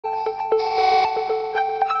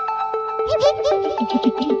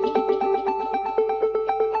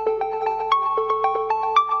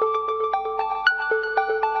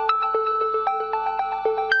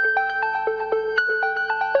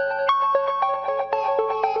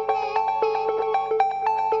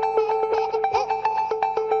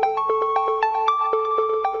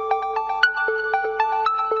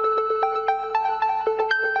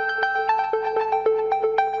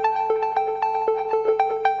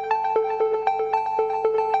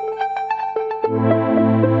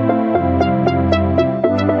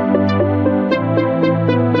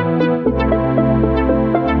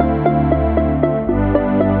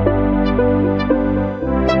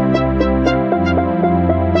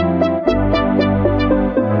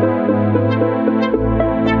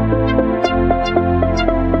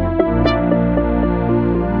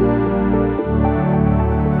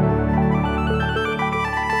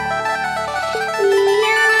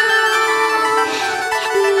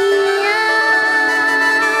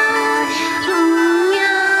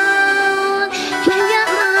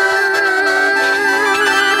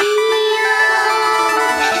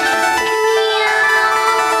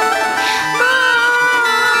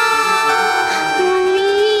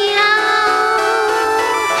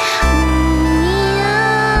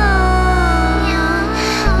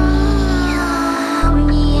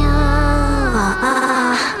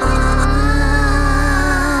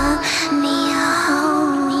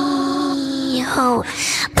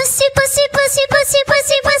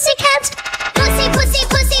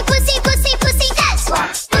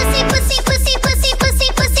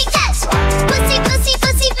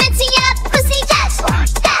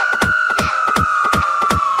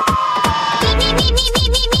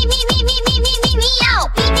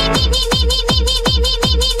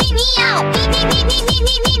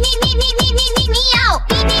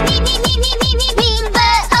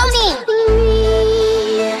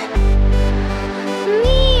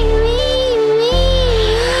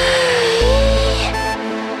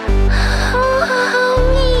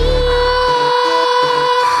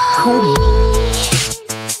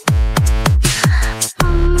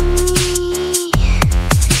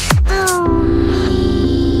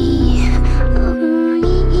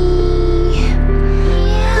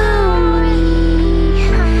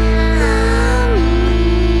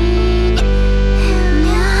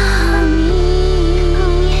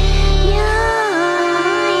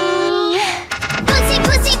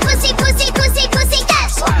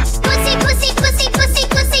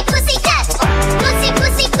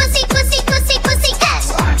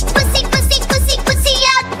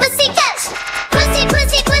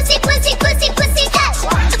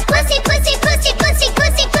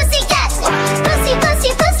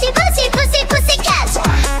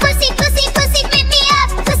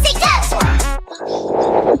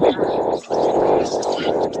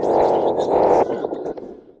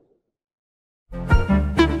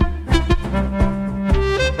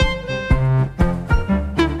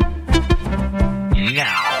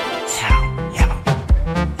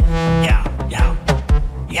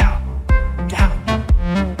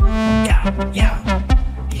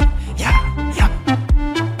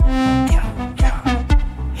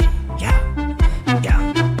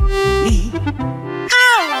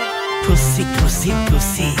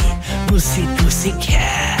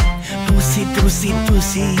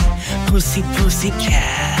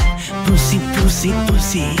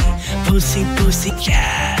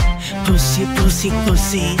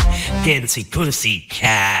Dancing pussy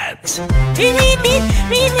cat. Me me me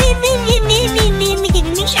me me me me me me me me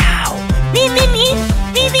me cow. Me me me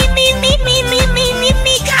me me me me me me me me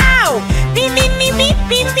me cow. Me me me me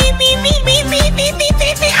me me me me me me me me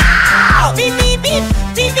me me cow. Me me me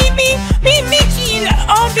me me me me me kill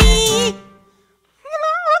Obi.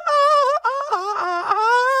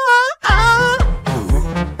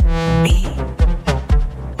 Me.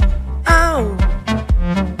 Ow.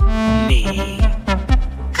 Me.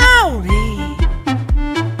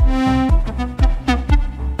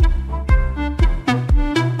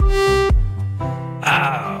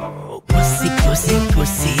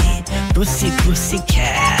 Pussy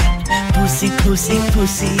cat, pussy pussy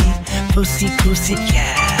pussy, pussy pussy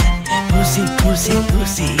cat, pussy pussy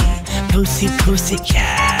pussy, pussy pussy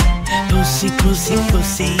cat, pussy pussy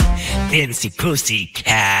pussy, dancing pussy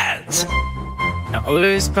cat.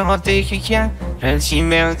 Always parenthetica,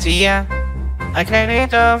 pensimentia. I can't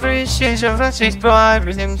eat every change of a six boy,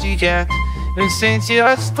 rhythm to get. The sense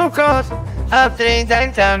you're spoken, I've trained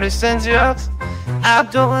down the sense you're.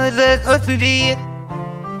 I've done it all to the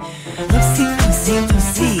Pussy pussy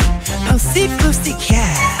pussy, pussy pussy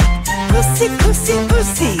cat, pussy pussy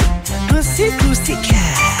pussy, pussy pussy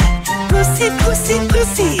cat, pussy pussy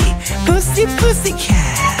pussy, pussy pussy.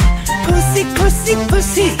 pussycat. Pussy, pussy,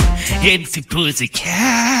 pussy. It's a pussycat.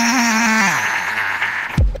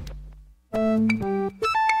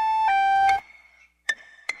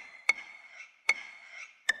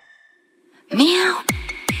 Meow.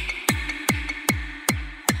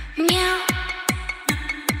 Meow.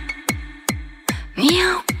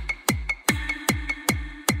 Meow.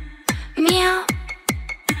 Meow.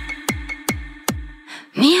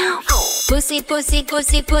 Meow. Pussy, pussy,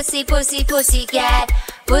 pussy, pussy, pussy, pussy cat.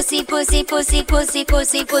 Pussy, pussy, pussy, pussy,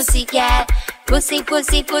 pussy, pussy cat. Pussy,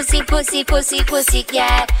 pussy, pussy, pussy, pussy, pussy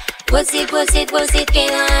cat. Pussy, pussy, pussy,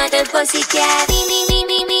 the pussy cat. Me, me, me,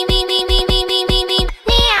 me, me, me, me, me, me, me, me, me.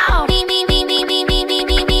 Meow. Me, me, me, me, me, me, me,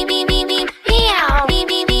 me, me, me, me, me. Meow. Me,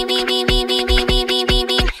 me, me, me, me, me, me, me, me, me, me,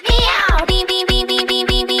 me. Meow. Me, me, me, me, me,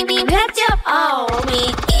 me, me, me. That's your oh me.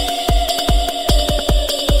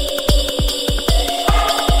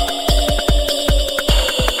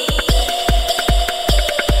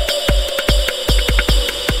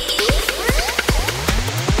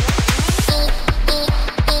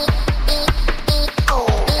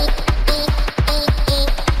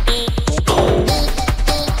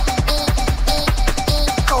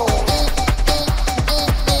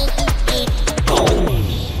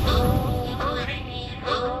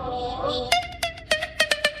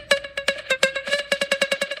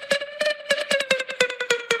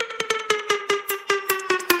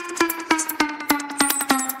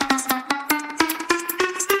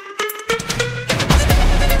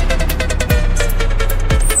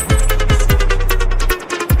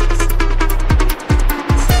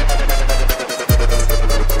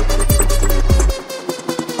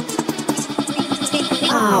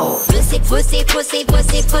 Pussy, pussy,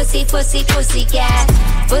 pussy, pussy, pussy, pussy cat.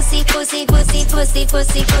 Pussy, pussy, pussy, pussy,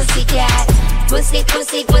 pussy, pussy cat. Pussy,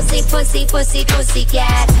 pussy, pussy, pussy, pussy, pussy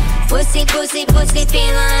cat. Pussy, pussy, pussy,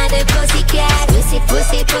 feeling the pussy cat. Pussy,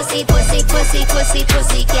 pussy, pussy, pussy, pussy, pussy,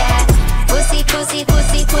 pussy cat. Pussy, pussy,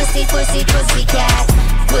 pussy, pussy, pussy, pussy cat.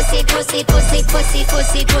 Pussy, pussy, pussy, pussy,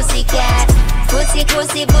 pussy, pussy cat. Pussy,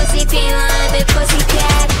 pussy, pussy, feeling the pussy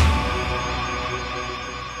cat.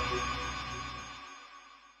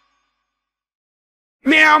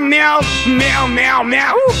 Meow, meow, meow, meow,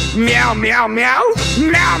 meow, meow, meow, meow,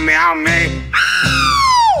 meow, meow, meow.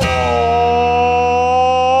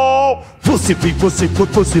 Pussy, pussy,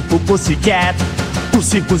 pussy, pussy cat.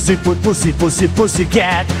 Pussy, pussy, pussy, pussy, pussy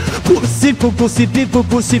cat. Pussy, pussy,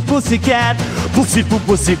 pussy, pussy cat. Pussy,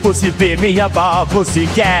 pussy, pussy, baby, about pussy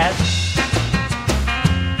cat.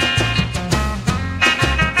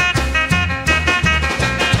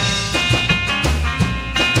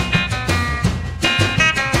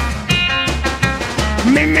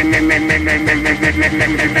 Me, me, me, me, me, me, me, me, me, me, me,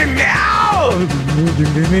 me, me, meow.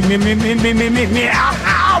 Me, me, me, me, me, me, me, me, me, meow.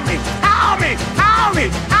 Ow me, ow me, ow me,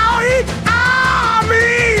 ow me, ow me.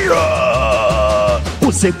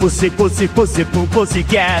 Pussy, pussy, pussy, pussy, pussy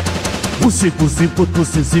cat. Pussy, pussy,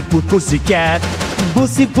 pussy, pussy cat.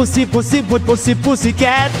 Pussy, pussy, pussy, pussy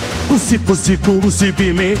cat. Pussy, pussy, pussy,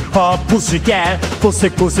 be me, pussy cat. Pussy,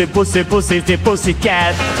 pussy, pussy, pussy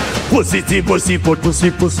cat. Pussy, pussy,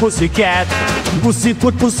 pussy, pussy cat. Pussy,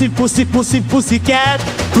 pussy, pussy, pussy cat.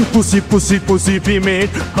 Pussy, pussy, pussy, be me,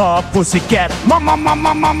 pussy cat. Mama,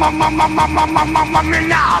 mama, mama, mama, mama, mama, mama,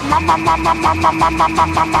 now. Mama, mama, mama, mama,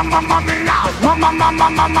 mama, mama, mama, now. Mama, mama,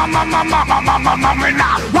 mama, mama, mama, mama, mama,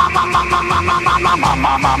 now. Mama, mama, mama, mama, mama,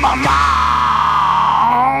 mama, mama.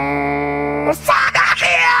 Fuck out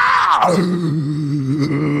here!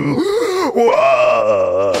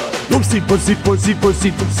 Whoa! Pussy, pussy, pussy,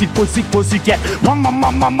 pussy, pussy, pussy, pussy cat. Mama,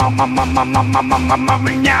 mama, mama, mama, mama, mama,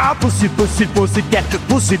 mama, now. Pussy, pussy, pussy cat.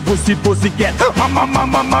 Pussy, pussy, pussy cat. Mama,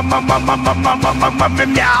 mama, mama, mama, mama, mama, mama,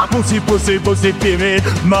 now. Pussy, pussy, pussy, baby,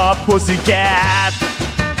 my pussy cat.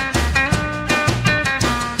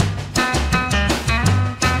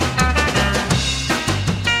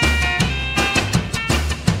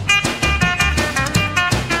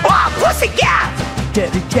 Oh, pussy cat!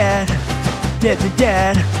 Daddy cat, daddy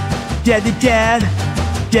dad, daddy dad,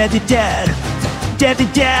 daddy dad, daddy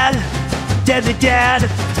dad, daddy dad,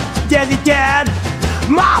 daddy dad,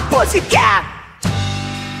 My pussy cat!